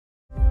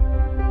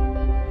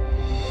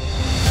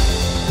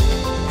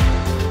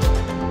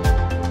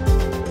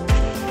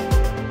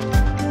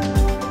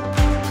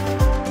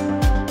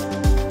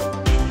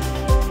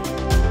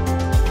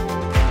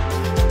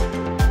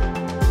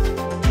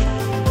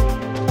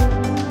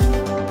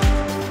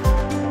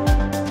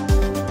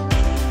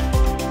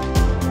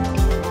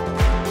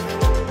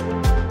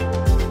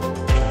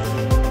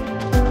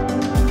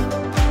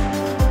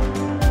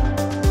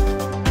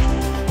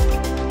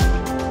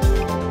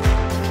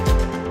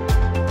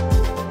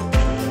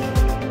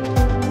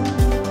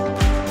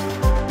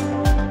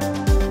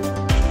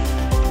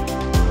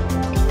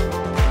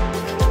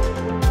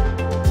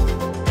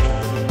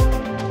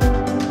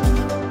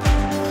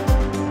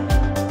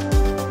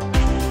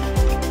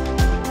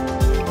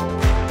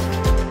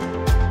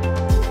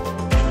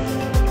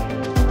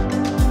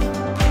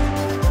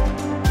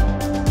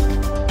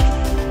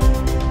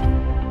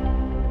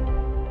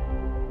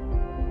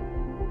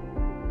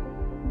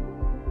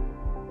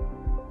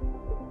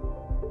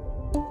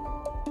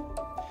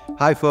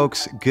Hi,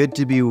 folks. Good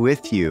to be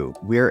with you.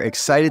 We're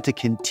excited to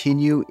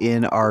continue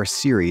in our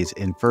series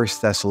in 1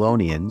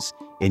 Thessalonians.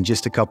 In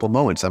just a couple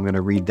moments, I'm going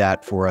to read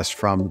that for us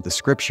from the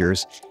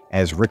scriptures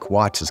as Rick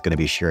Watts is going to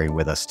be sharing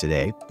with us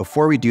today.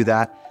 Before we do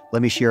that,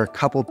 let me share a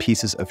couple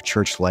pieces of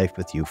church life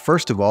with you.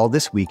 First of all,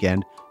 this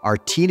weekend, our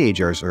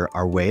teenagers are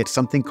away. It's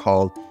something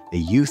called a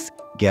youth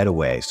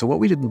getaway. So what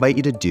we'd invite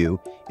you to do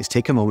is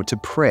take a moment to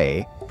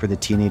pray for the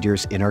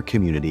teenagers in our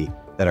community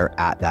that are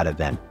at that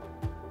event,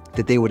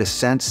 that they would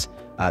sense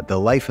the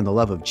life and the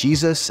love of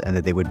Jesus, and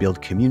that they would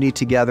build community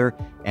together,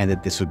 and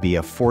that this would be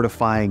a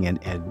fortifying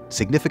and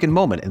significant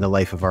moment in the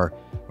life of our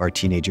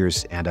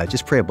teenagers. And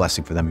just pray a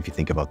blessing for them if you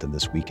think about them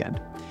this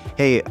weekend.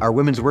 Hey, our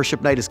Women's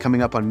Worship Night is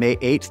coming up on May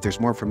 8th. There's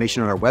more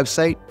information on our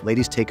website.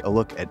 Ladies, take a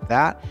look at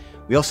that.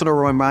 We also want to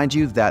remind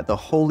you that the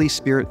Holy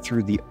Spirit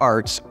Through the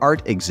Arts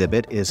art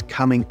exhibit is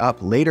coming up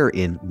later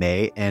in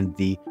May, and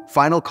the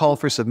final call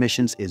for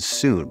submissions is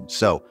soon.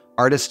 So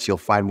artists, you'll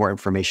find more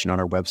information on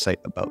our website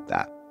about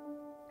that.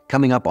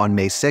 Coming up on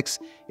May 6th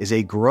is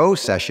a Grow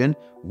session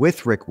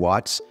with Rick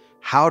Watts,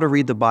 How to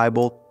Read the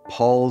Bible,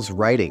 Paul's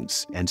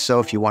Writings. And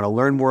so if you want to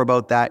learn more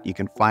about that, you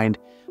can find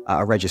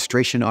a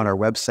registration on our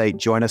website.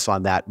 Join us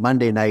on that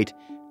Monday night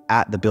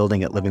at the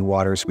building at Living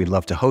Waters. We'd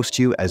love to host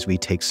you as we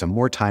take some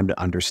more time to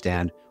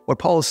understand what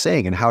Paul is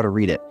saying and how to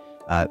read it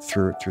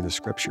through the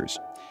scriptures.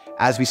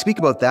 As we speak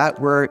about that,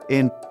 we're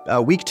in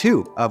week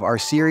 2 of our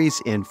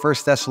series in 1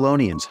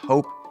 Thessalonians,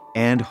 Hope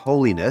and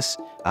Holiness.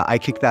 I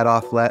kicked that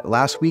off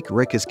last week.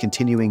 Rick is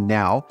continuing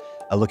now,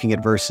 looking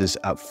at verses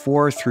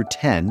 4 through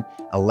 10.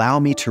 Allow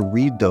me to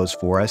read those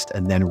for us,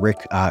 and then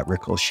Rick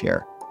will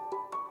share.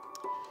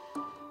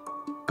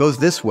 Goes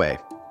this way.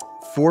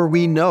 For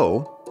we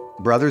know,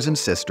 brothers and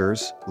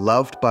sisters,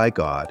 loved by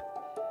God,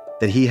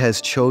 that He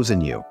has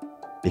chosen you,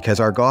 because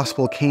our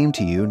gospel came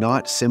to you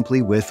not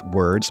simply with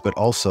words, but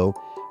also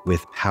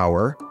with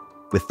power,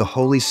 with the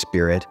Holy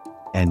Spirit,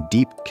 and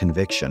deep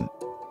conviction.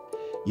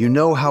 You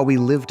know how we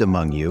lived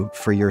among you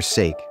for your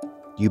sake.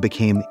 You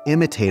became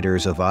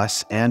imitators of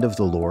us and of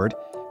the Lord,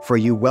 for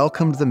you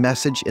welcomed the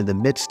message in the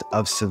midst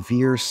of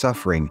severe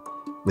suffering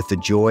with the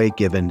joy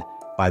given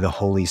by the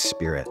Holy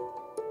Spirit.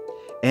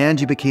 And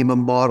you became a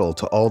model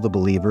to all the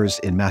believers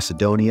in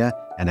Macedonia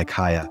and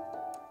Achaia.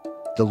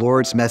 The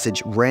Lord's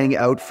message rang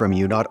out from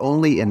you not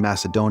only in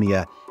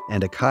Macedonia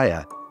and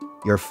Achaia.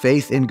 Your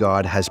faith in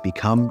God has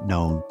become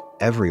known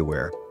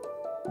everywhere.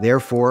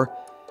 Therefore,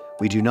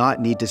 we do not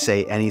need to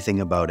say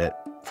anything about it,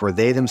 for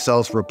they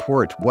themselves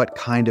report what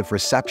kind of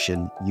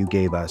reception you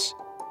gave us.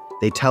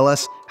 They tell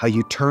us how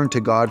you turned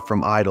to God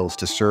from idols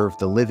to serve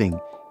the living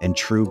and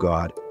true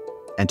God,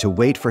 and to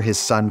wait for His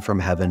Son from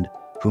heaven,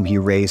 whom He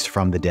raised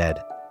from the dead,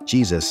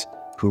 Jesus,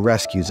 who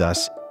rescues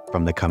us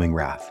from the coming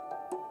wrath.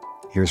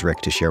 Here's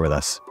Rick to share with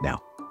us now.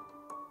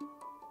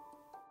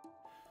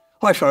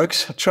 Hi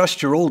folks, I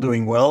trust you're all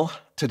doing well.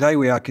 Today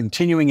we are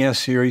continuing our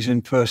series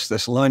in 1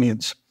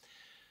 Thessalonians.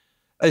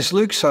 As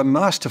Luke so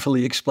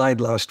masterfully explained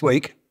last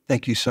week,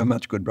 thank you so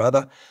much, good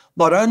brother,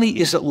 not only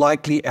is it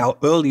likely our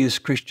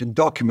earliest Christian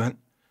document,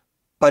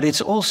 but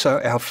it's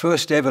also our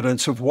first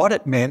evidence of what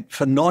it meant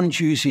for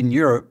non-Jews in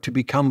Europe to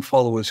become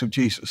followers of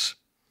Jesus.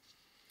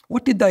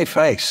 What did they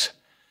face?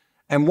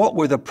 And what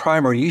were the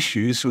primary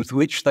issues with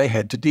which they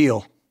had to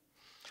deal?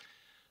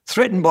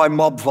 Threatened by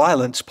mob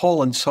violence,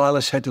 Paul and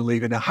Silas had to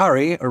leave in a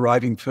hurry,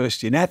 arriving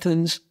first in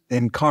Athens,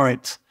 then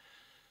Corinth.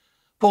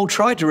 Paul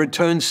tried to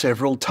return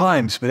several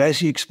times, but as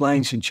he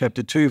explains in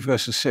chapter 2,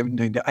 verses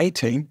 17 to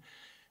 18,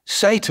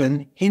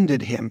 Satan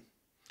hindered him.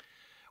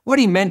 What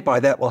he meant by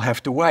that will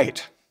have to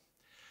wait.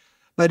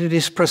 But it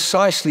is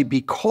precisely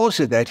because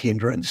of that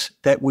hindrance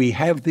that we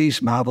have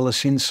these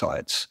marvelous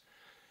insights.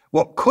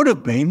 What could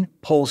have been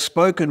Paul's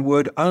spoken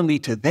word only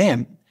to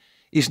them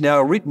is now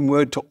a written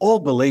word to all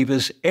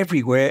believers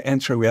everywhere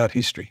and throughout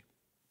history.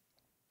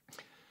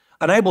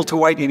 Unable to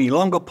wait any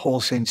longer,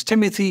 Paul sends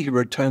Timothy, who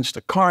returns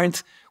to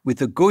Corinth with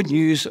the good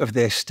news of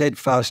their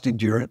steadfast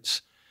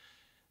endurance.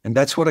 And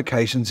that's what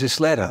occasions this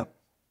letter.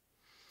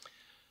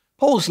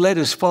 Paul's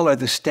letters follow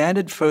the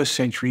standard first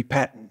century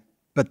pattern,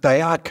 but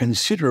they are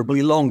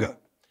considerably longer.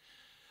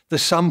 The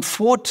some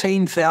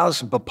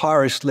 14,000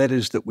 papyrus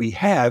letters that we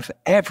have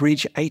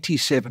average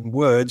 87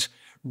 words,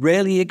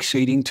 rarely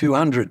exceeding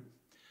 200.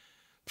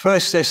 1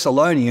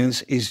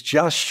 Thessalonians is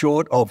just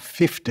short of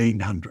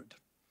 1,500.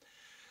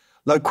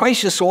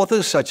 Loquacious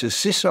authors such as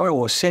Cicero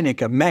or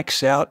Seneca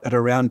max out at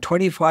around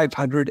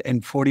 2,500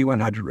 and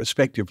 4,100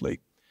 respectively.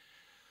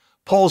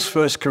 Paul's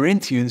 1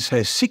 Corinthians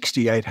has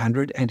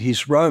 6,800 and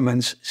his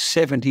Romans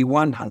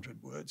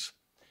 7,100 words.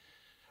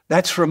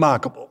 That's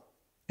remarkable.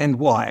 And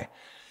why?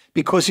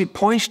 Because it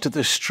points to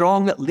the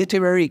strong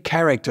literary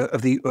character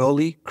of the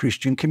early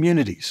Christian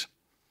communities.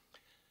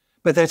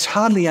 But that's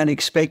hardly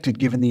unexpected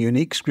given the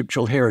unique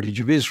scriptural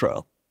heritage of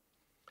Israel.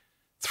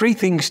 3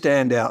 things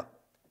stand out.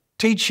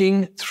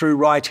 Teaching through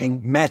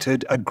writing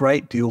mattered a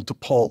great deal to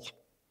Paul.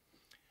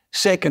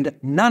 Second,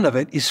 none of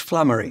it is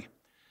flummery,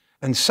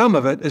 and some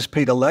of it, as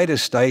Peter later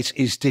states,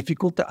 is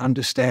difficult to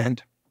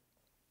understand.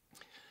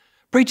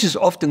 Preachers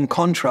often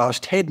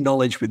contrast head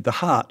knowledge with the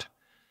heart.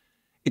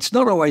 It's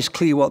not always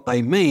clear what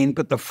they mean,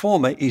 but the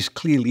former is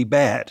clearly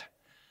bad.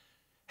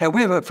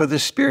 However, for the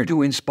Spirit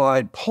who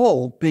inspired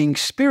Paul, being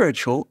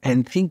spiritual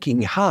and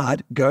thinking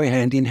hard go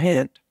hand in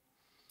hand.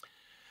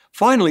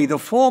 Finally, the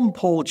form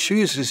Paul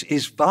chooses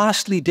is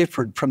vastly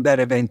different from that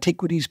of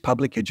antiquity's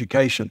public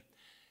education.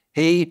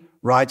 He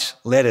writes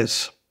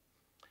letters.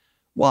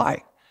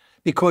 Why?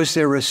 Because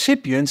their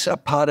recipients are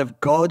part of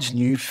God's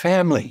new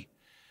family.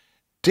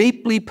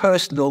 Deeply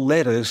personal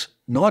letters,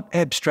 not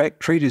abstract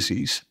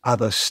treatises, are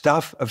the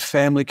stuff of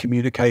family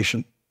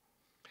communication.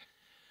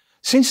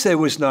 Since there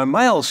was no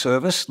mail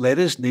service,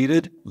 letters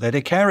needed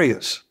letter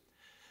carriers.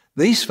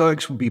 These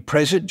folks would be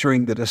present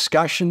during the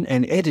discussion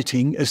and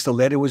editing as the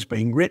letter was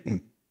being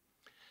written.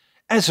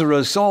 As a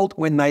result,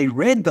 when they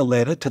read the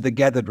letter to the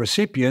gathered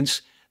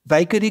recipients,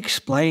 they could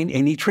explain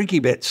any tricky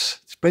bits.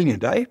 It's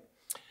brilliant, eh?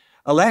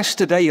 Alas,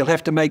 today you'll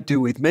have to make do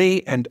with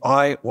me, and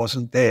I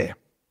wasn't there.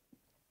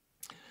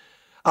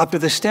 After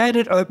the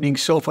standard opening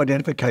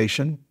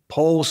self-identification,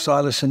 Paul,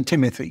 Silas, and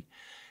Timothy,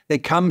 there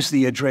comes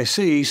the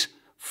addressees,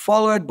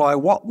 followed by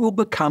what will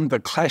become the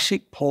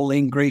classic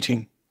Pauline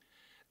greeting.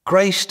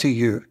 Grace to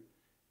you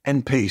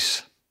and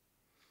peace.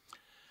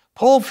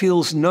 Paul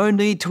feels no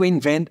need to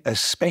invent a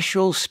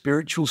special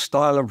spiritual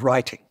style of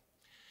writing.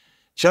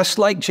 Just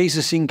like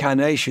Jesus'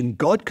 incarnation,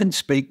 God can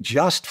speak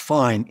just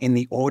fine in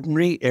the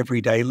ordinary,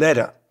 everyday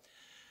letter.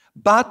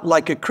 But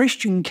like a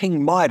Christian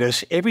King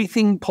Midas,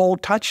 everything Paul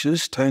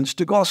touches turns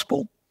to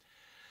gospel.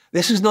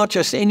 This is not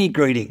just any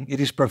greeting.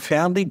 It is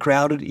profoundly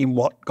grounded in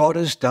what God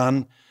has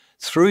done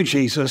through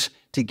Jesus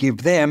to give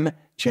them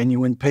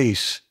genuine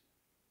peace.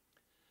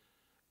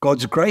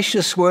 God's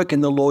gracious work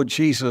in the Lord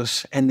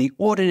Jesus and the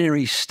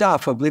ordinary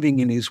stuff of living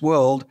in his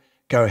world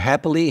go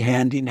happily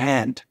hand in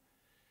hand.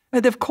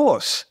 And of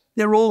course,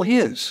 they're all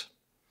his.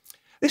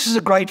 This is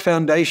a great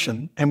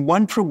foundation and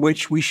one from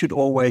which we should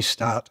always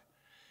start.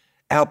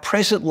 Our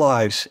present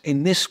lives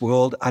in this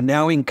world are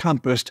now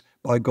encompassed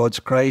by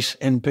God's grace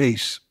and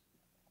peace.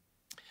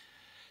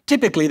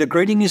 Typically, the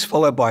greeting is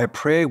followed by a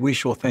prayer,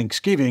 wish, or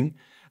thanksgiving,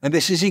 and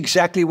this is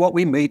exactly what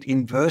we meet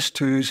in verse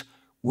 2's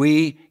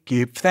 "We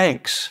give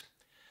thanks."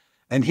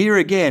 And here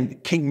again,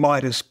 King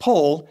Midas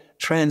Paul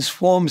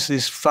transforms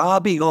this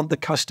far beyond the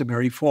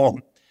customary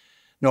form.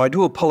 Now, I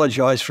do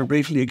apologize for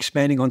briefly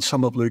expanding on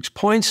some of Luke's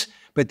points,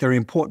 but they're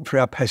important for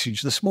our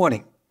passage this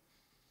morning.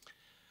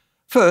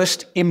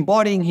 First,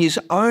 embodying his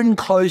own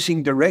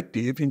closing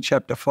directive in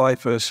chapter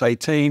 5, verse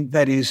 18,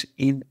 that is,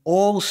 in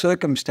all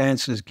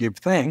circumstances give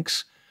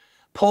thanks,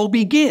 Paul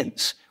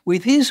begins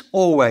with his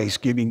always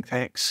giving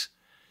thanks,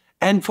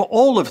 and for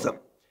all of them,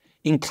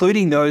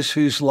 including those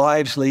whose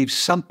lives leave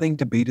something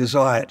to be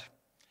desired.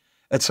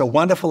 It's a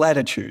wonderful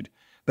attitude,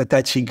 but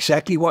that's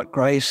exactly what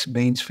grace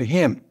means for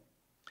him.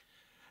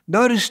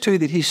 Notice too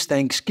that his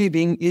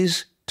thanksgiving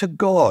is to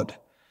God.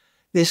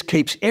 This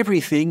keeps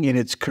everything in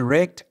its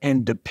correct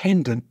and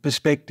dependent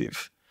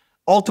perspective.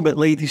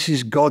 Ultimately, this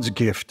is God's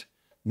gift,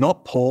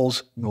 not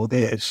Paul's nor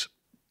theirs.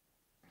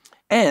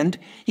 And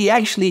he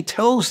actually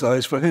tells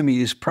those for whom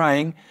he is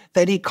praying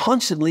that he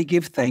constantly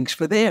give thanks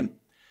for them.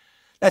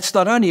 That's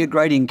not only a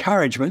great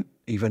encouragement,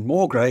 even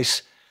more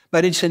grace,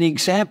 but it's an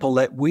example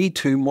that we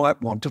too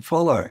might want to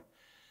follow.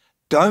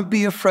 Don't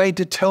be afraid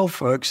to tell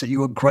folks that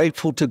you are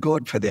grateful to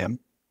God for them.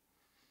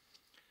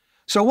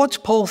 So what's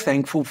Paul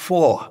thankful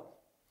for?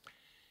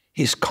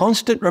 His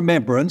constant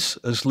remembrance,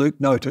 as Luke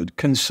noted,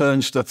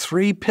 concerns the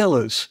three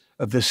pillars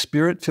of the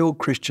Spirit-filled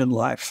Christian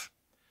life.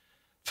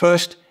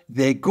 First,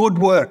 their good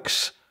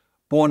works,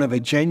 born of a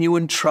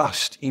genuine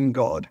trust in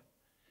God.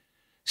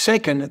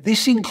 Second,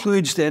 this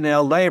includes their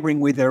now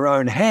labouring with their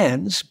own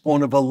hands,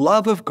 born of a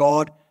love of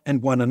God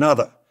and one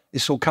another.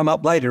 This will come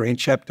up later in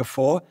chapter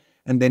 4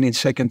 and then in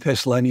 2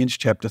 Thessalonians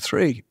chapter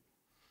 3.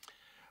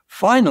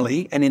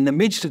 Finally, and in the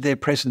midst of their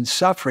present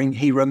suffering,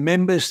 he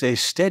remembers their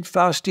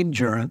steadfast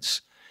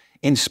endurance,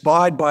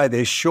 inspired by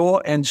their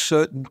sure and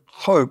certain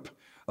hope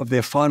of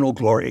their final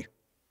glory.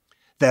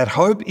 That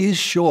hope is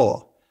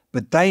sure,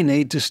 but they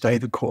need to stay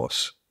the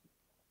course.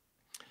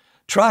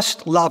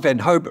 Trust, love,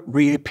 and hope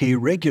reappear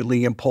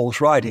regularly in Paul's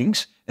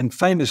writings, and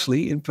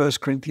famously in 1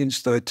 Corinthians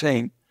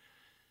 13.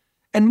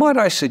 And might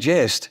I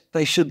suggest,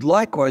 they should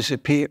likewise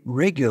appear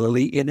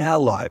regularly in our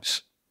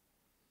lives.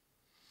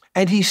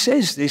 And he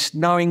says this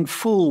knowing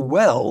full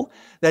well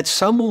that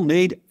some will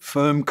need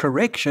firm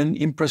correction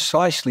in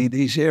precisely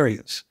these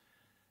areas.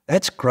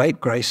 That's great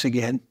grace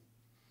again.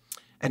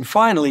 And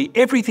finally,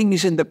 everything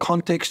is in the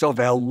context of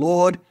our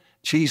Lord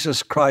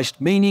Jesus Christ,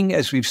 meaning,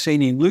 as we've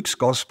seen in Luke's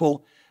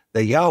Gospel,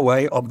 the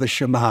Yahweh of the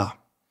Shema,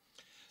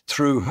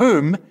 through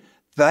whom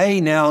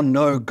they now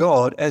know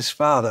God as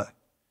Father.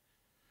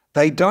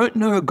 They don't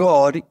know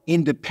God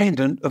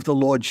independent of the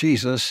Lord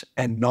Jesus,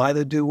 and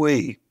neither do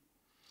we.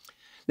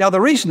 Now,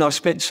 the reason I've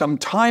spent some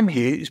time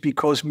here is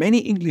because many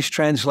English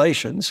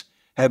translations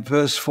have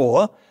verse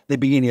 4, the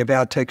beginning of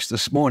our text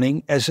this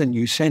morning, as a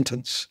new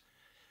sentence.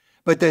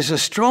 But there's a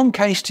strong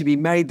case to be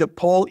made that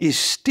Paul is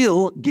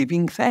still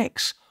giving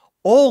thanks,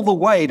 all the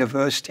way to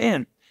verse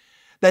 10.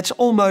 That's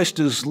almost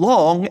as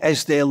long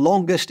as their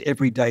longest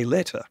everyday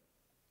letter.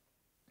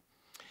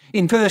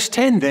 In verse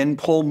 10 then,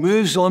 Paul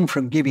moves on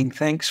from giving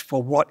thanks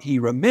for what he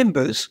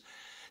remembers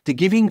to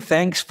giving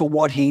thanks for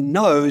what he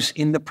knows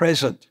in the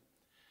present.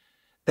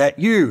 That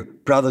you,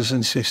 brothers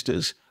and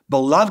sisters,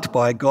 beloved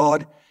by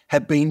God,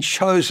 have been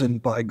chosen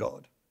by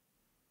God.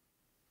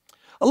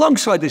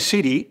 Alongside the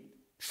city,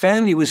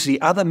 family was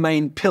the other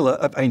main pillar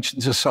of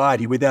ancient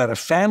society. Without a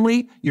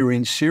family, you're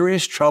in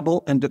serious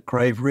trouble and at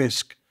grave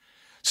risk.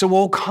 So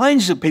all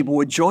kinds of people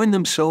would join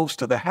themselves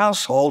to the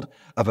household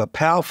of a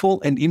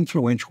powerful and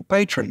influential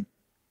patron.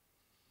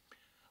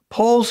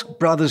 Paul's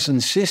brothers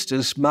and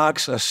sisters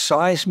marks a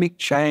seismic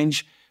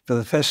change for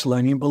the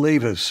Thessalonian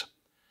believers.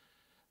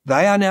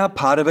 They are now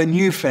part of a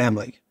new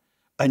family,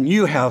 a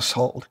new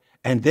household,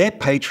 and their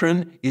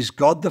patron is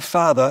God the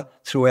Father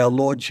through our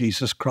Lord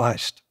Jesus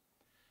Christ.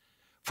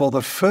 For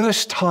the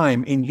first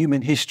time in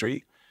human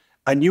history,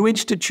 a new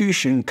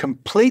institution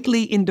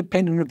completely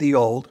independent of the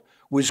old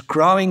was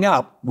growing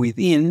up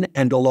within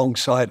and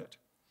alongside it.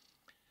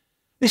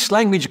 This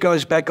language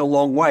goes back a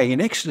long way.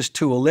 In Exodus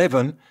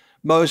 2:11,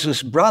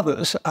 Moses'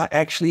 brothers are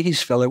actually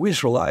his fellow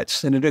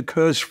Israelites, and it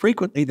occurs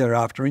frequently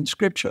thereafter in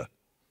Scripture.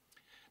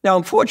 Now,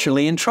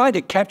 unfortunately, in trying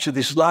to capture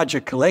this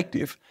larger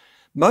collective,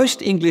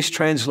 most English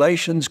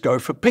translations go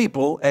for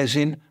people, as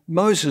in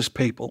Moses'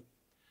 people.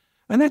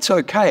 And that's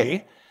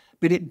okay,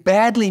 but it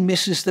badly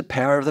misses the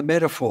power of the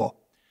metaphor.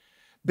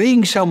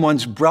 Being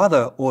someone's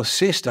brother or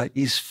sister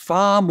is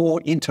far more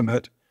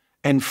intimate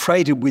and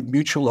freighted with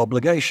mutual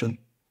obligation.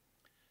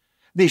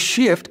 This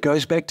shift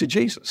goes back to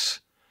Jesus.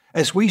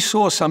 As we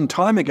saw some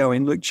time ago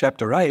in Luke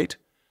chapter 8,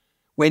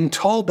 when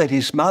told that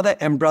his mother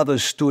and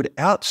brothers stood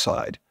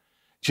outside,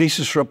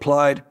 Jesus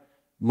replied,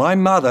 "My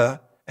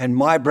mother and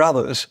my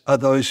brothers are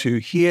those who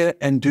hear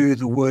and do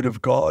the word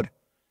of God.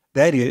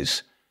 That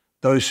is,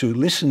 those who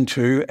listen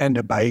to and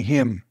obey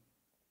him."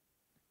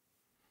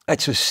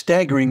 That's a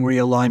staggering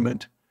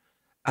realignment,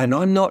 and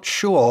I'm not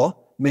sure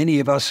many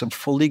of us have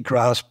fully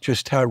grasped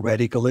just how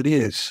radical it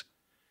is.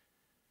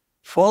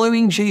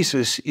 Following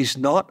Jesus is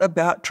not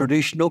about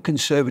traditional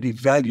conservative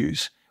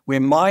values where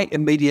my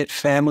immediate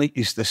family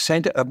is the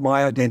center of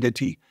my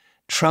identity,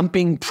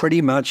 trumping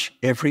pretty much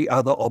every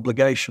other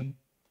obligation.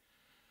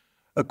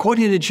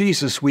 According to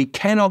Jesus, we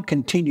cannot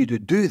continue to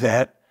do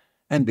that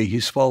and be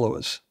his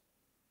followers.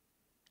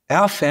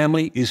 Our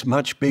family is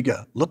much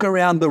bigger. Look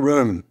around the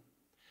room.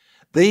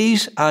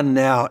 These are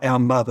now our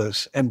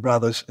mothers and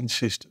brothers and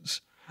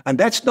sisters. And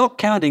that's not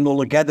counting all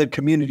the gathered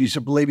communities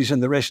of believers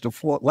in the rest of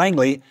Fort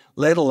Langley,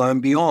 let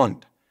alone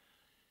beyond.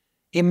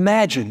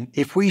 Imagine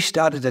if we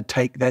started to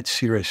take that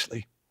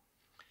seriously.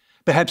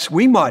 Perhaps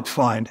we might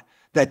find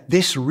that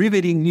this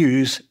riveting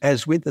news,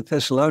 as with the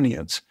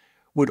Thessalonians,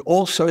 would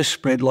also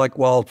spread like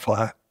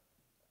wildfire.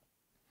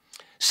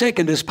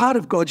 Second, as part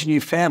of God's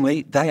new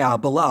family, they are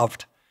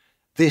beloved.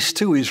 This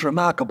too is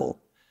remarkable.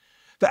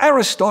 For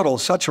Aristotle,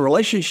 such a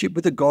relationship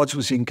with the gods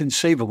was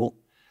inconceivable.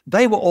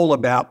 They were all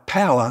about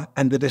power,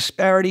 and the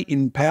disparity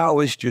in power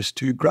was just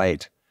too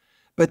great.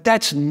 But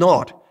that's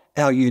not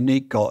our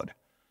unique God.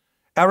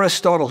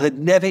 Aristotle had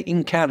never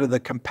encountered the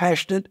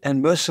compassionate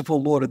and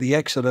merciful Lord of the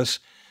Exodus,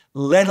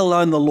 let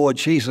alone the Lord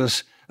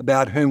Jesus,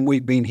 about whom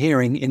we've been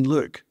hearing in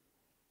Luke.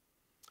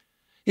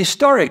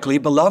 Historically,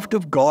 beloved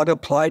of God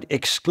applied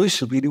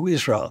exclusively to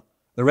Israel.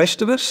 The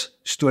rest of us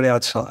stood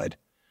outside.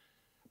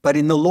 But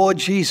in the Lord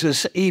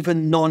Jesus,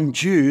 even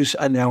non-Jews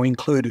are now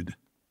included.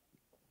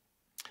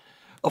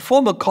 A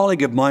former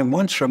colleague of mine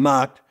once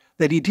remarked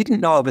that he didn't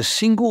know of a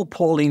single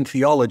Pauline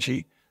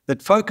theology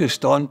that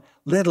focused on,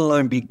 let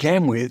alone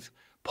began with,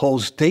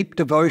 Paul's deep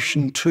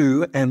devotion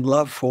to and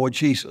love for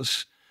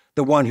Jesus,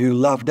 the one who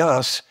loved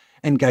us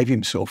and gave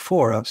himself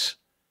for us.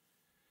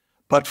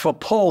 But for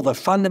Paul, the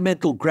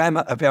fundamental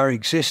grammar of our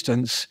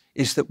existence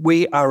is that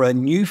we are a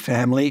new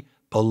family,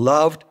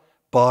 beloved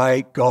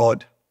by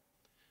God.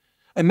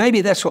 And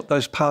maybe that's what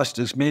those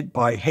pastors meant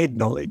by head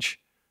knowledge,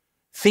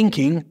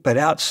 thinking but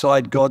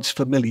outside God's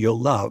familial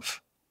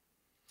love.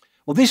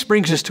 Well, this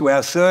brings us to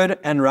our third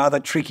and rather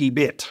tricky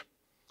bit.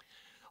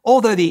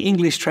 Although the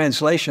English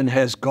translation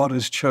has God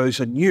has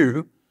chosen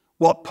you,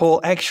 what Paul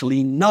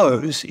actually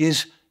knows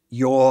is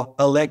your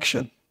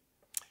election.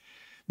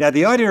 Now,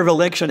 the idea of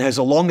election has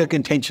a longer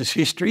contentious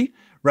history,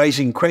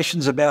 raising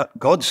questions about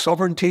God's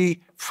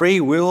sovereignty, free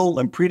will,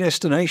 and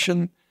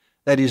predestination.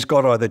 That is,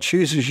 God either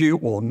chooses you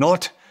or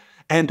not.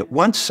 And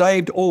once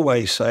saved,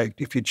 always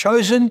saved. If you're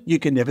chosen, you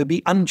can never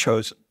be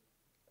unchosen.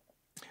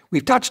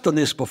 We've touched on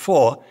this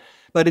before,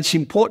 but it's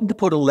important to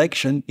put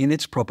election in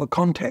its proper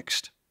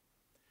context.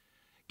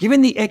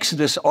 Given the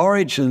Exodus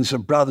origins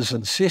of brothers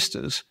and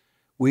sisters,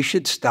 we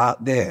should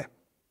start there.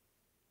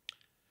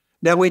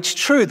 Now, it's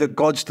true that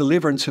God's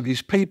deliverance of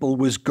his people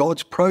was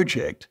God's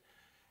project,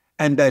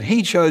 and that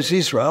he chose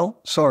Israel,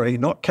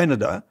 not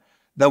Canada,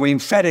 though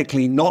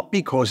emphatically not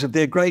because of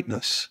their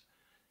greatness.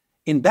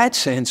 In that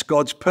sense,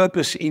 God's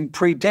purpose in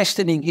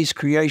predestining his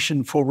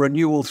creation for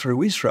renewal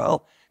through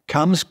Israel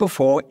comes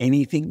before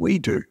anything we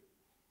do.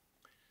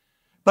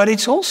 But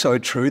it's also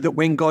true that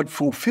when God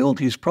fulfilled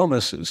his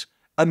promises,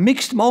 a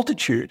mixed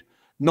multitude,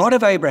 not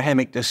of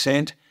Abrahamic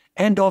descent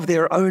and of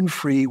their own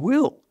free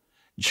will,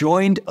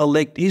 joined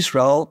elect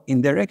Israel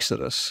in their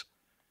exodus.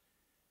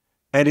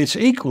 And it's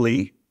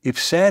equally,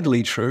 if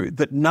sadly true,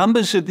 that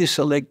numbers of this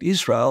elect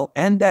Israel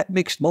and that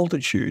mixed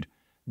multitude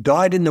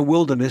died in the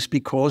wilderness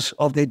because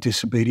of their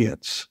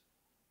disobedience.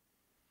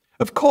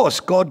 Of course,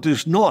 God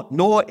does not,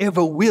 nor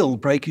ever will,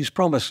 break his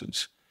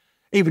promises,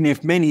 even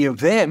if many of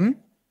them,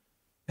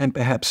 and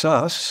perhaps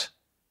us,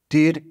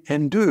 did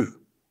and do.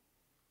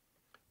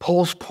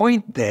 Paul's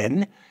point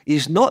then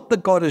is not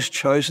that God has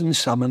chosen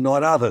some and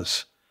not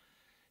others.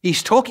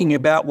 He's talking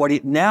about what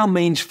it now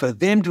means for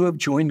them to have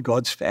joined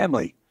God's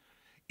family.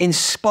 In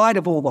spite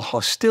of all the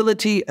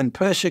hostility and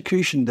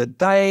persecution that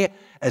they,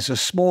 as a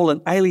small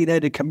and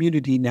alienated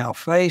community, now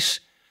face,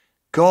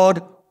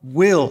 God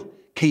will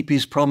keep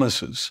his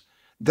promises.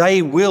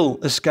 They will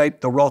escape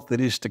the wrath that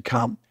is to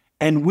come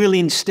and will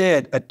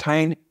instead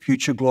attain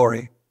future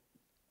glory.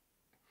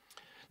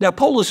 Now,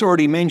 Paul has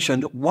already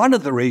mentioned one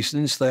of the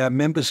reasons they are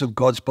members of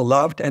God's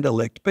beloved and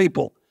elect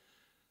people.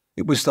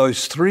 It was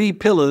those three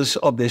pillars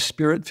of their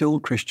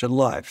spirit-filled Christian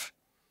life.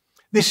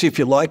 This, if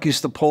you like,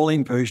 is the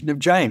Pauline version of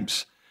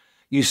James.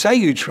 You say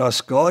you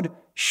trust God,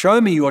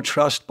 show me your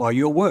trust by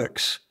your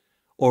works.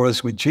 Or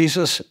as with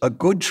Jesus, a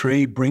good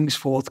tree brings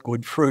forth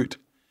good fruit.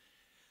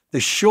 The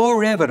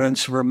sure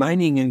evidence of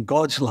remaining in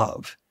God's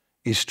love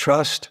is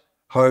trust,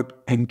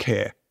 hope, and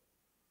care.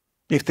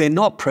 If they're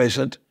not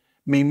present,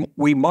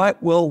 we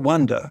might well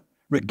wonder,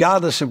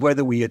 regardless of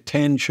whether we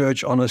attend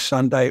church on a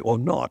Sunday or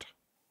not.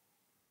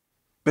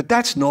 But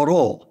that's not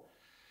all.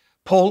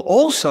 Paul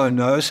also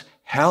knows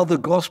how the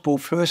gospel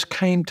first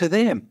came to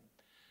them,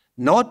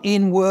 not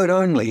in word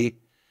only,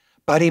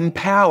 but in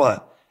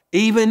power,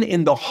 even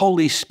in the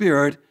Holy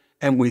Spirit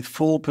and with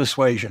full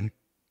persuasion.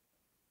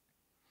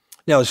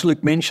 Now, as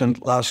Luke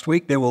mentioned last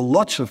week, there were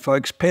lots of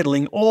folks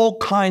peddling all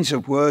kinds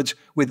of words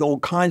with all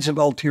kinds of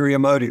ulterior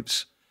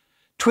motives.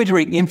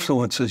 Twittering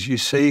influencers, you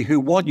see, who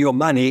want your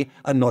money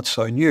are not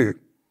so new.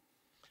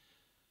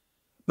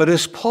 But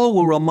as Paul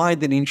will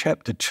remind them in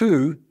chapter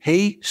 2,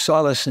 he,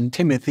 Silas, and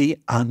Timothy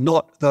are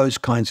not those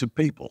kinds of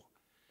people.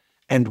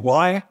 And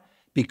why?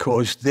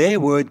 Because their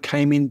word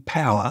came in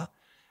power,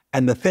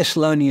 and the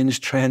Thessalonians'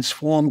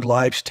 transformed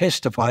lives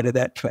testify to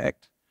that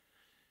fact.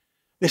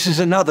 This is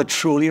another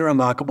truly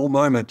remarkable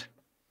moment.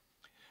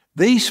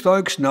 These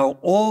folks know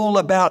all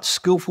about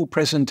skillful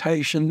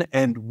presentation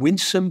and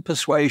winsome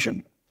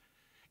persuasion.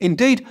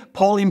 Indeed,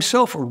 Paul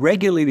himself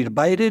regularly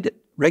debated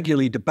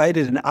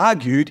and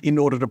argued in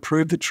order to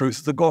prove the truth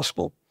of the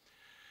gospel.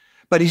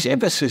 But his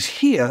emphasis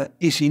here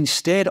is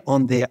instead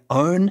on their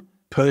own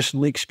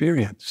personal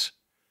experience.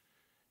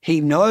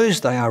 He knows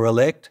they are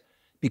elect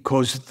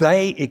because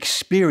they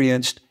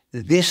experienced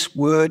this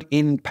word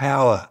in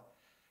power,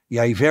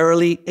 yea,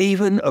 verily,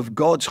 even of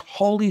God's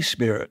Holy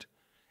Spirit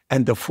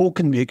and the full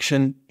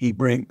conviction he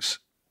brings.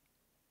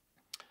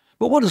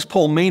 But what does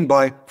Paul mean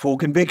by full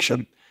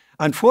conviction?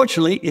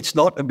 Unfortunately, it's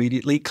not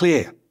immediately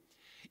clear.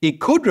 It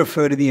could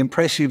refer to the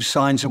impressive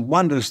signs and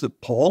wonders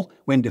that Paul,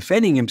 when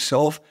defending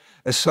himself,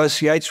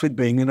 associates with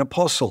being an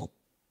apostle.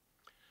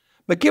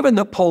 But given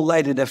that Paul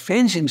later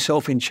defends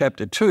himself in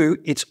chapter 2,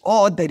 it's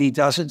odd that he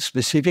doesn't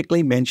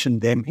specifically mention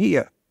them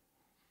here.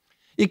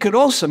 It could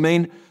also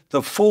mean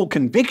the full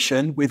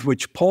conviction with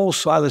which Paul,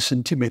 Silas,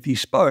 and Timothy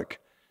spoke.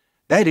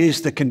 That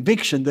is, the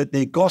conviction that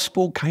their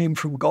gospel came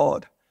from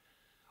God.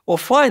 Or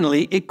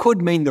finally, it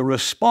could mean the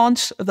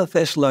response of the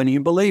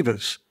Thessalonian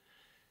believers.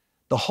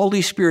 The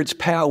Holy Spirit's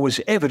power was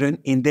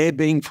evident in their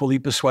being fully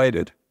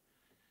persuaded.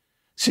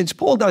 Since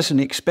Paul doesn't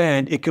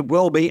expand, it could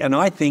well be, and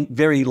I think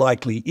very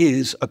likely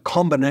is, a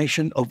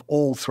combination of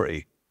all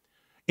three.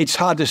 It's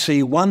hard to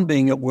see one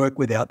being at work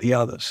without the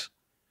others.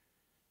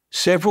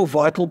 Several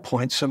vital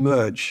points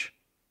emerge.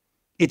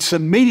 It's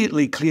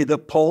immediately clear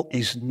that Paul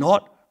is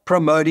not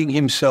promoting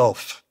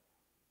himself,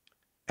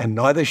 and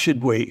neither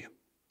should we.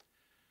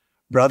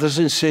 Brothers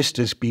and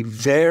sisters, be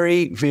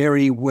very,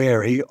 very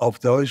wary of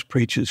those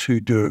preachers who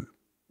do.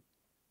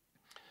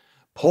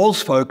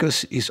 Paul's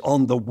focus is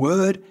on the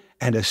Word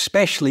and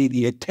especially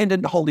the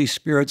attendant Holy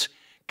Spirit's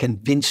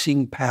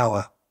convincing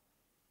power.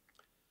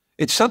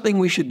 It's something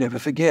we should never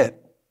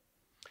forget.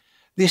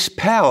 This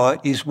power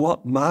is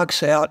what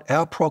marks out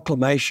our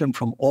proclamation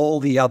from all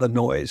the other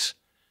noise.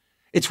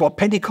 It's what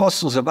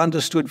Pentecostals have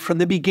understood from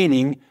the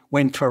beginning,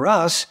 when for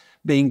us,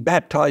 being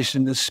baptized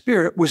in the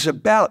Spirit was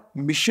about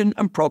mission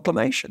and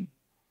proclamation.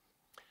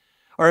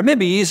 I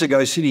remember years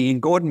ago sitting in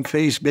Gordon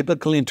Fee's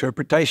biblical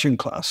interpretation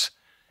class.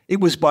 It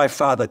was by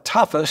far the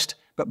toughest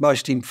but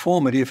most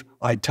informative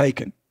I'd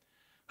taken.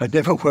 I'd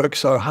never worked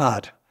so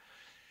hard.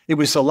 It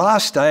was the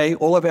last day,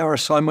 all of our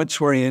assignments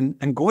were in,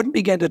 and Gordon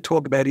began to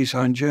talk about his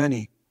own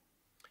journey.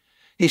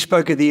 He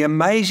spoke of the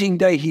amazing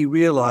day he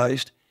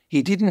realized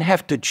he didn't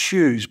have to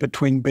choose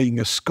between being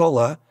a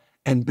scholar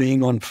and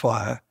being on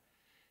fire.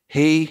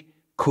 He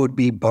could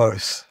be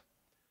both.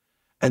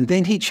 And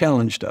then he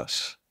challenged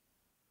us.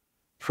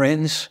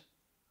 Friends,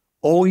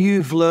 all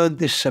you've learned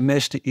this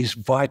semester is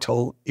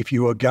vital if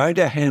you are going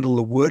to handle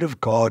the Word of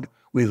God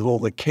with all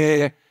the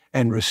care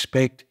and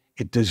respect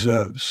it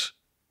deserves.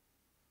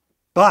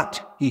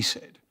 But, he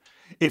said,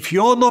 If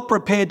you're not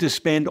prepared to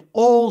spend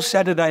all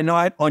Saturday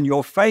night on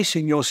your face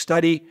in your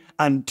study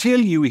until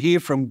you hear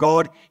from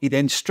God, he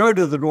then strode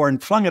to the door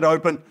and flung it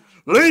open.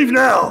 Leave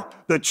now.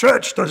 The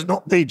church does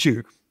not need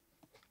you.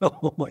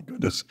 Oh my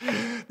goodness.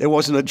 There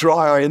wasn't a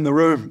dry eye in the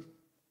room.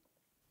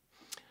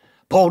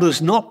 Paul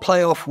does not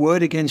play off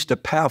word against a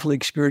powerful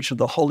experience of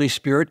the Holy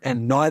Spirit,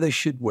 and neither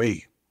should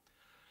we.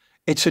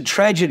 It's a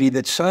tragedy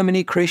that so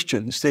many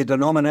Christians, their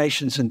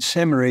denominations and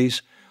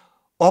seminaries,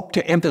 opt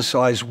to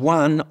emphasize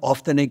one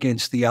often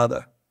against the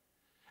other.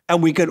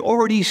 And we can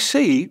already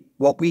see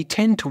what we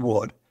tend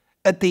toward.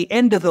 At the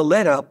end of the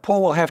letter,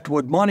 Paul will have to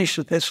admonish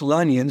the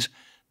Thessalonians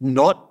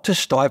not to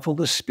stifle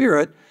the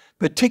Spirit,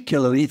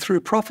 particularly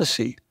through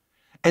prophecy.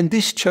 And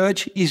this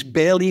church is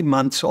barely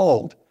months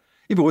old.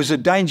 If it was a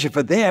danger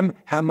for them,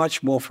 how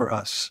much more for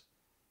us?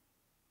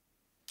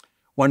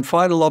 One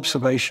final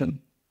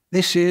observation.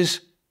 This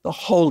is the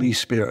Holy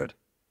Spirit.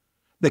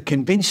 The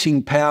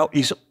convincing power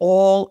is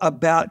all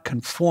about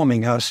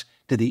conforming us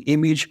to the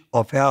image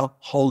of our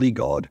holy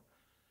God.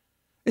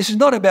 This is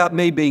not about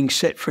me being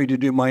set free to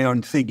do my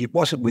own thing. It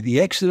wasn't with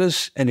the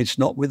Exodus, and it's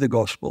not with the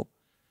gospel.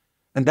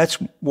 And that's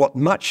what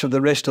much of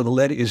the rest of the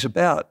letter is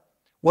about.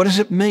 What does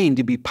it mean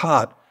to be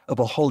part of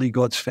a holy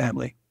God's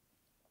family?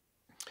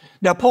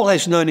 Now, Paul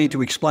has no need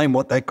to explain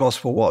what that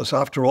gospel was.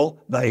 After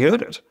all, they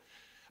heard it.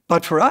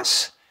 But for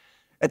us,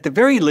 at the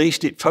very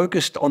least, it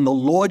focused on the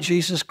Lord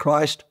Jesus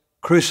Christ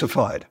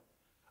crucified.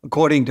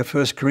 According to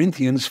 1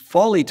 Corinthians,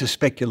 folly to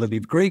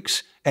speculative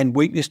Greeks and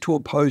weakness to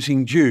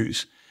opposing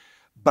Jews,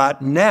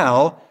 but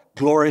now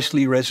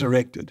gloriously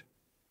resurrected.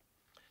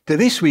 To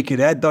this, we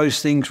could add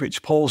those things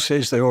which Paul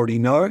says they already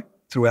know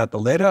throughout the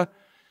letter.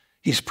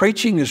 His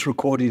preaching is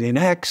recorded in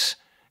Acts,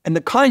 and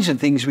the kinds of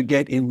things we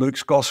get in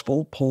Luke's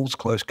gospel, Paul's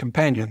close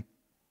companion.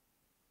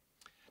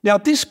 Now,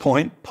 at this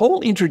point,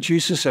 Paul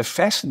introduces a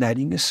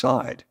fascinating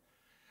aside.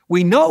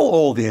 We know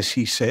all this,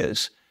 he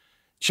says,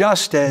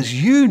 just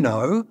as you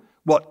know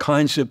what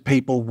kinds of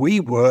people we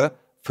were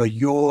for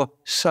your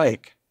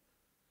sake.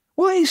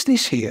 Why is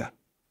this here?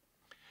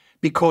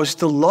 Because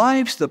the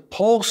lives that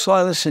Paul,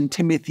 Silas, and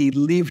Timothy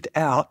lived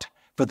out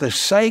for the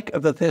sake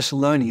of the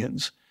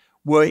Thessalonians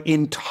were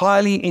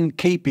entirely in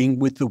keeping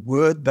with the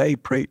word they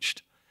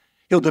preached.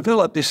 He'll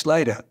develop this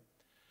later.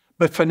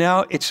 But for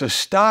now, it's a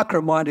stark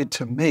reminder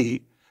to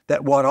me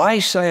that what I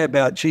say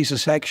about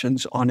Jesus'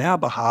 actions on our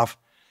behalf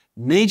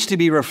needs to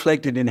be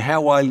reflected in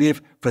how I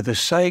live for the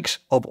sakes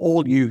of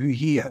all you who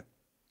hear.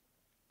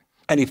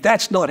 And if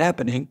that's not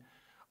happening,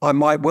 I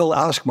might well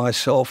ask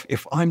myself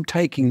if I'm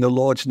taking the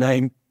Lord's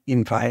name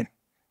in vain.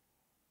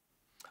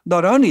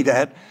 Not only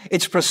that,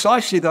 it's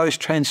precisely those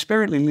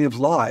transparently lived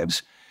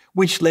lives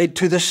which led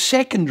to the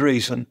second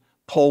reason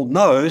Paul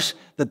knows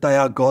that they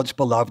are God's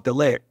beloved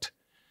elect.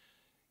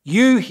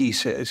 You, he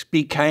says,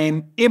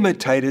 became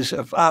imitators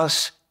of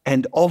us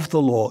and of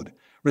the Lord,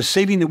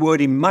 receiving the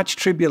word in much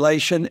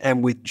tribulation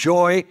and with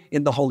joy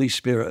in the Holy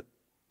Spirit.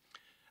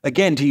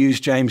 Again, to use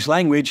James'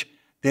 language,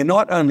 they're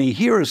not only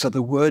hearers of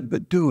the word,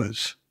 but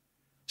doers.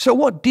 So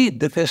what did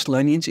the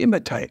Thessalonians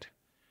imitate?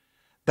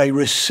 They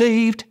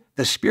received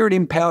the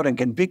Spirit-empowered and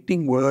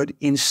convicting word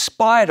in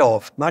spite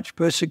of much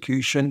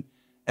persecution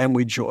and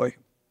with joy.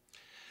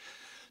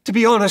 To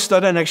be honest,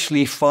 I don't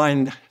actually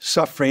find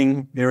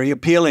suffering very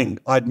appealing.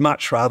 I'd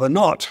much rather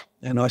not,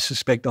 and I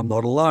suspect I'm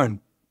not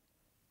alone.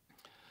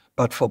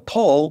 But for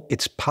Paul,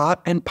 it's part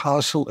and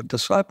parcel of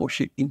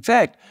discipleship. In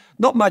fact,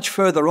 not much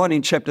further on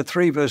in chapter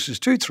 3, verses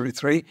 2 through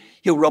 3,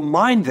 he'll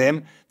remind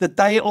them that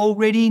they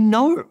already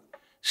know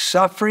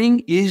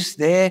suffering is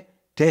their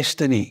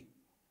destiny.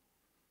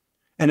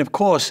 And of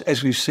course,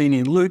 as we've seen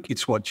in Luke,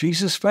 it's what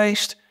Jesus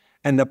faced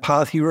and the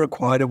path he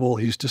required of all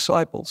his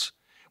disciples.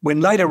 When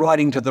later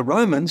writing to the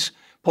Romans,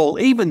 Paul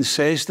even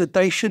says that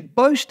they should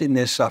boast in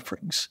their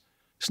sufferings.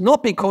 It's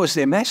not because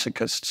they're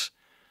masochists,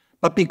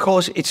 but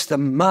because it's the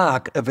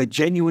mark of a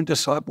genuine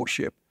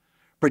discipleship,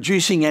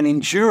 producing an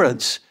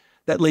endurance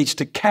that leads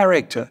to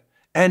character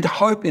and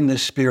hope in the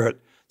Spirit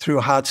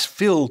through hearts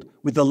filled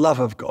with the love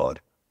of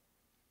God.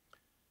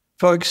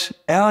 Folks,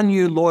 our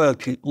new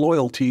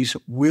loyalties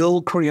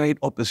will create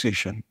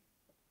opposition.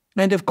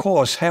 And of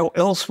course, how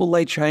else will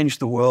they change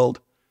the world?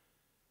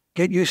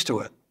 Get used to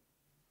it.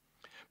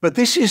 But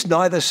this is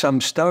neither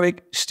some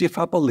stoic, stiff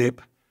upper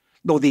lip,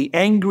 nor the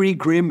angry,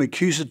 grim,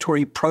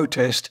 accusatory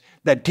protest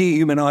that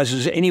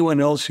dehumanizes anyone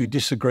else who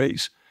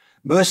disagrees,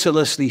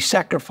 mercilessly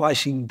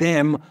sacrificing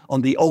them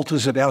on the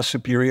altars of our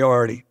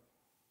superiority.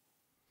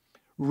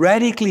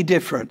 Radically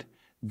different,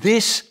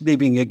 this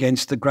living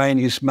against the grain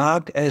is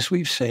marked, as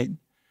we've said,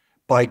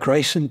 by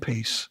grace and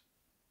peace.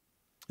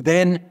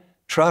 Then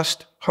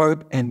trust,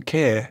 hope, and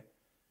care,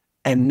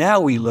 and now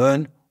we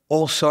learn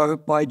also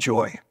by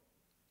joy.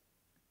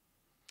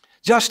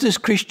 Just as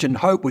Christian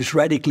hope was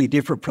radically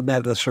different from that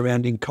of the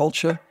surrounding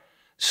culture,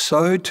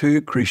 so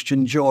too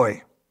Christian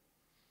joy.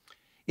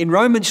 In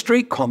Roman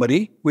street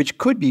comedy, which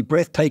could be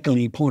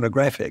breathtakingly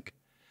pornographic,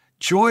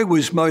 joy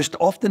was most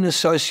often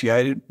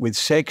associated with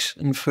sex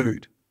and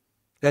food.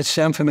 That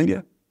sound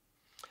familiar?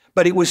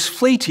 But it was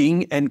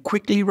fleeting and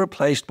quickly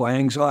replaced by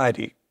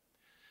anxiety.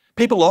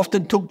 People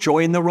often took joy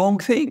in the wrong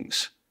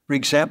things. For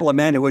example, a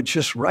man who had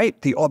just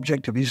raped the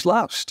object of his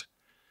lust.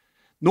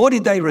 Nor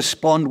did they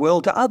respond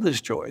well to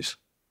others' joys.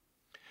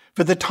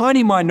 For the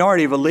tiny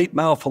minority of elite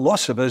male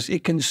philosophers,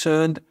 it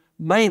concerned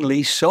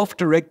mainly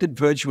self-directed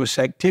virtuous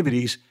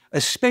activities,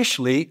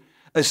 especially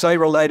as they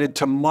related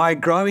to my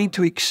growing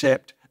to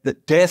accept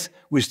that death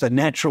was the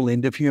natural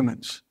end of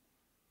humans.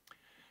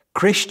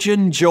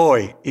 Christian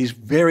joy is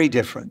very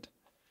different.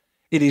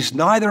 It is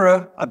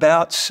neither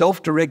about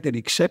self-directed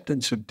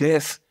acceptance of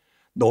death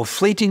nor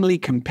fleetingly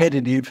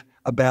competitive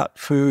about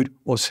food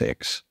or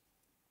sex.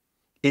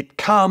 It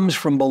comes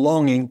from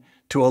belonging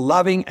to a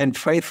loving and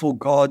faithful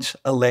God's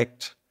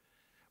elect,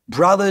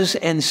 brothers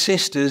and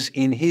sisters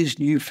in his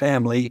new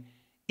family,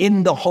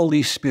 in the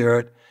Holy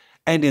Spirit,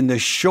 and in the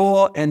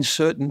sure and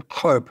certain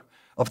hope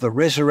of the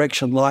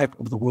resurrection life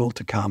of the world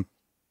to come.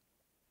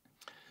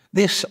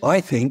 This,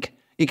 I think,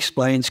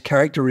 explains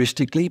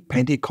characteristically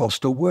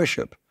Pentecostal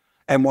worship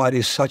and why it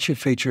is such a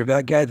feature of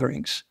our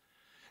gatherings.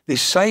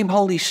 This same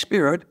Holy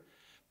Spirit,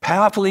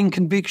 powerful in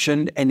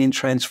conviction and in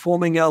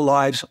transforming our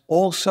lives,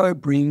 also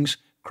brings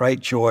great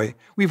joy.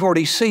 We've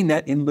already seen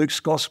that in Luke's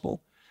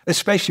Gospel,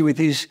 especially with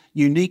his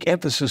unique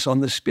emphasis on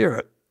the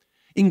Spirit.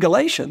 In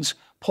Galatians,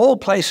 Paul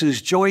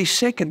places joy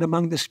second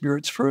among the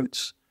Spirit's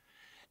fruits.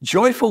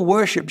 Joyful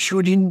worship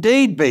should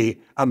indeed be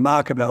a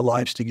mark of our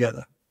lives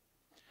together.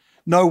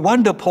 No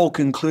wonder Paul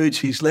concludes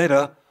his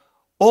letter,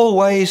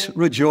 always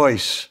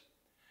rejoice.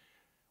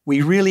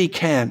 We really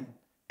can,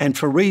 and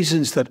for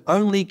reasons that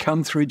only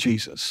come through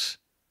Jesus.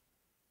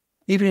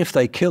 Even if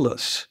they kill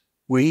us,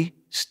 we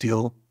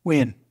still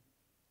win.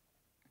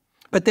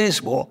 But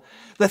there's more.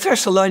 The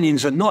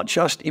Thessalonians are not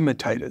just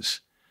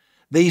imitators.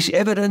 These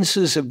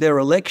evidences of their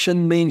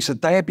election means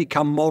that they have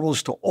become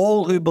models to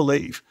all who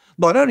believe,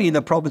 not only in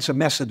the province of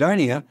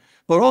Macedonia,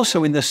 but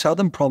also in the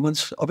southern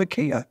province of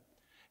Achaia.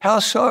 How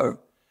so?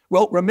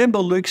 Well, remember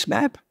Luke's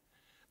map?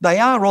 They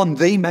are on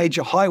the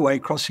major highway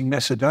crossing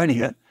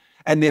Macedonia,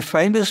 and their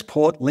famous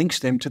port links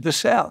them to the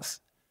south.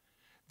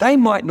 They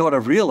might not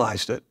have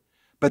realized it,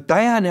 but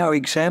they are now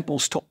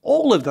examples to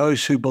all of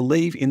those who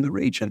believe in the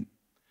region.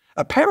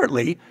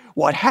 Apparently,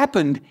 what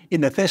happened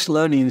in the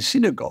Thessalonian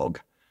synagogue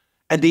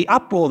and the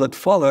uproar that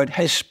followed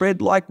has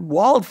spread like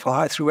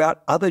wildfire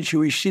throughout other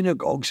Jewish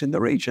synagogues in the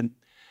region.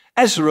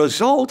 As a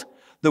result,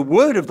 the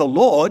word of the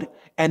Lord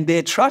and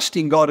their trust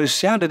in God has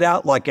sounded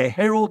out like a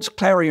herald's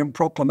clarion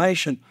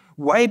proclamation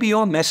way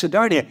beyond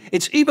Macedonia.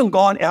 It's even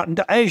gone out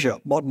into Asia,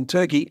 modern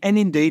Turkey, and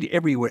indeed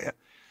everywhere.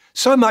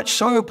 So much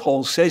so,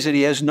 Paul says that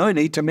he has no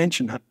need to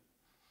mention it.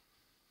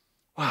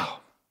 Wow.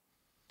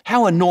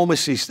 How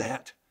enormous is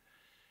that?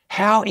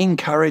 How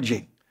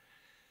encouraging.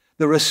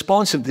 The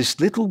response of this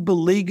little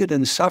beleaguered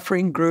and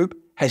suffering group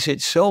has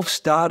itself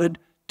started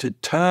to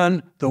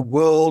turn the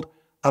world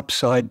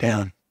upside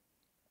down.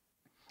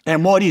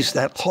 And what is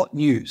that hot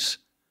news?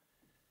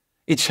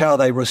 It's how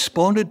they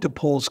responded to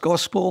Paul's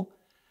gospel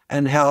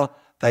and how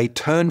they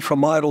turned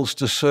from idols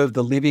to serve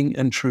the living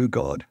and true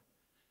God.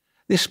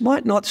 This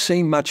might not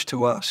seem much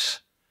to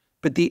us,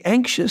 but the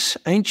anxious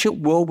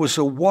ancient world was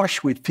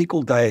awash with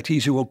fickle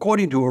deities who,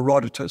 according to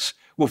Herodotus,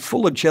 were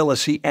full of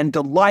jealousy and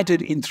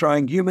delighted in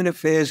throwing human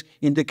affairs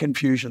into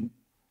confusion.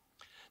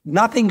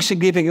 Nothing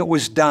significant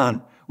was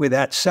done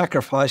without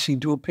sacrificing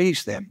to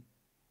appease them.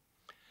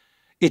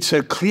 It's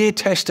a clear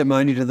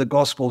testimony to the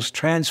gospel's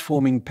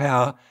transforming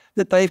power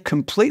that they've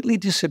completely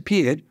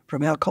disappeared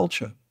from our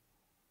culture.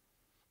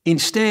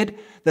 Instead,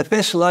 the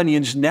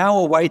Thessalonians now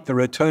await the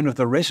return of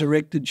the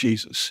resurrected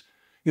Jesus,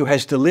 who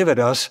has delivered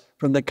us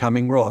from the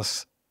coming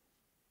wrath.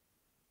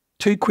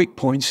 2 quick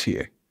points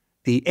here.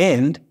 The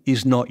end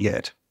is not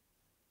yet.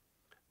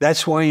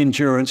 That's why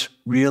endurance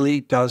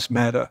really does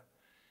matter.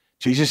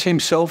 Jesus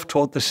himself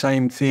taught the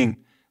same thing.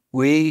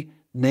 We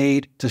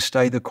need to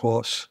stay the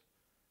course.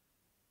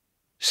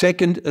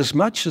 Second, as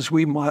much as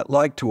we might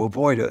like to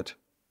avoid it,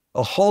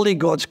 a holy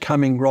God's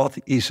coming wrath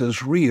is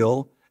as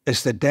real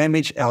as the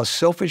damage our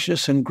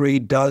selfishness and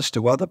greed does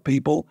to other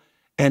people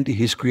and to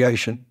his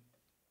creation.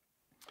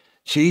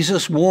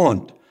 Jesus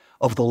warned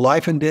of the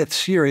life and death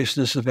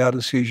seriousness of our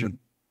decision.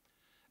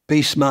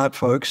 Be smart,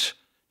 folks.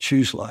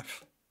 Choose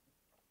life.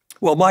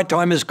 Well, my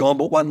time is gone,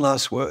 but one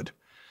last word.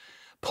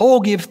 Paul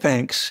gives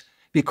thanks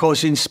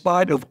because in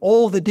spite of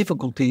all the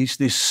difficulties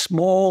this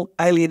small,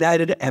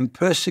 alienated and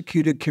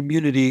persecuted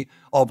community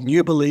of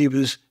new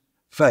believers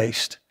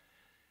faced,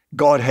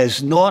 God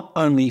has not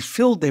only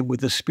filled them with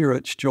the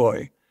Spirit's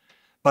joy,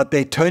 but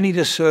their turning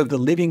to serve the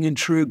living and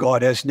true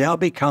God has now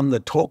become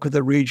the talk of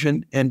the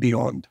region and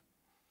beyond.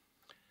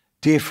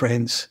 Dear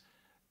friends,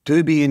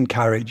 do be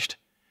encouraged.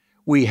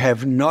 We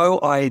have no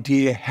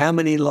idea how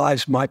many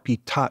lives might be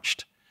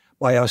touched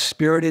by our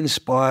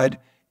Spirit-inspired,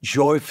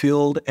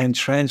 joy-filled and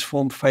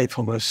transformed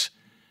faithfulness,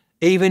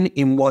 even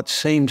in what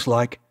seems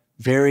like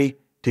very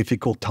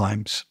difficult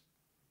times.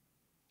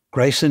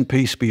 Grace and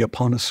peace be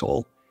upon us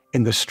all,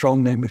 in the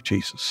strong name of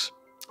Jesus.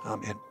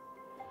 Amen.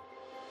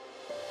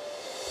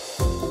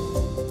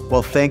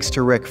 Well, thanks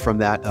to Rick from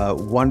that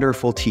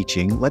wonderful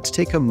teaching. Let's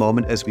take a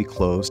moment as we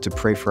close to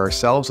pray for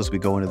ourselves as we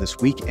go into this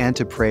week and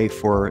to pray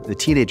for the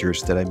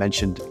teenagers that I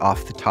mentioned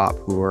off the top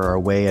who are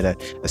away at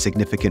a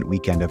significant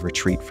weekend of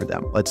retreat for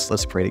them.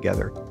 Let's pray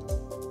together.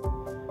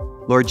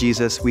 Lord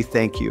Jesus, we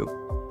thank you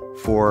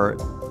for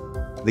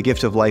the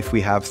gift of life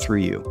we have through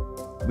you.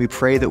 We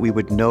pray that we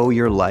would know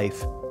your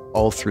life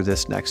all through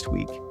this next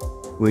week.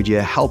 Would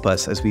you help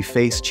us as we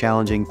face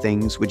challenging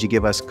things? Would you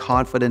give us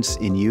confidence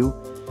in you?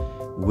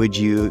 Would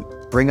you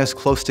bring us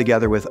close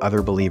together with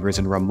other believers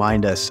and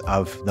remind us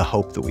of the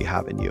hope that we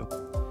have in you?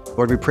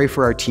 Lord, we pray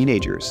for our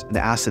teenagers and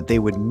ask that they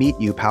would meet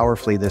you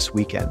powerfully this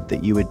weekend,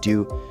 that you would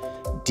do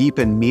deep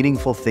and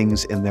meaningful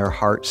things in their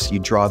hearts. You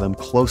draw them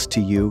close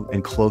to you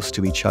and close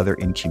to each other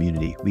in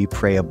community. We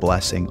pray a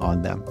blessing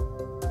on them.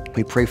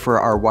 We pray for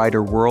our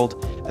wider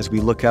world as we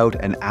look out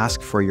and ask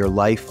for your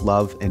life,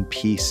 love, and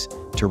peace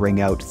to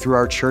ring out through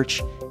our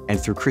church and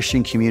through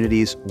Christian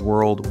communities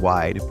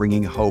worldwide,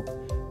 bringing hope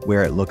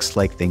where it looks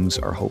like things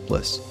are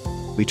hopeless.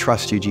 We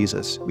trust you,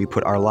 Jesus. We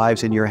put our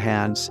lives in your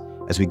hands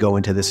as we go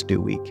into this new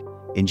week.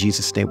 In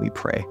Jesus' name we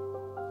pray.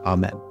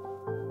 Amen.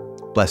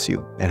 Bless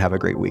you and have a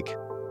great week.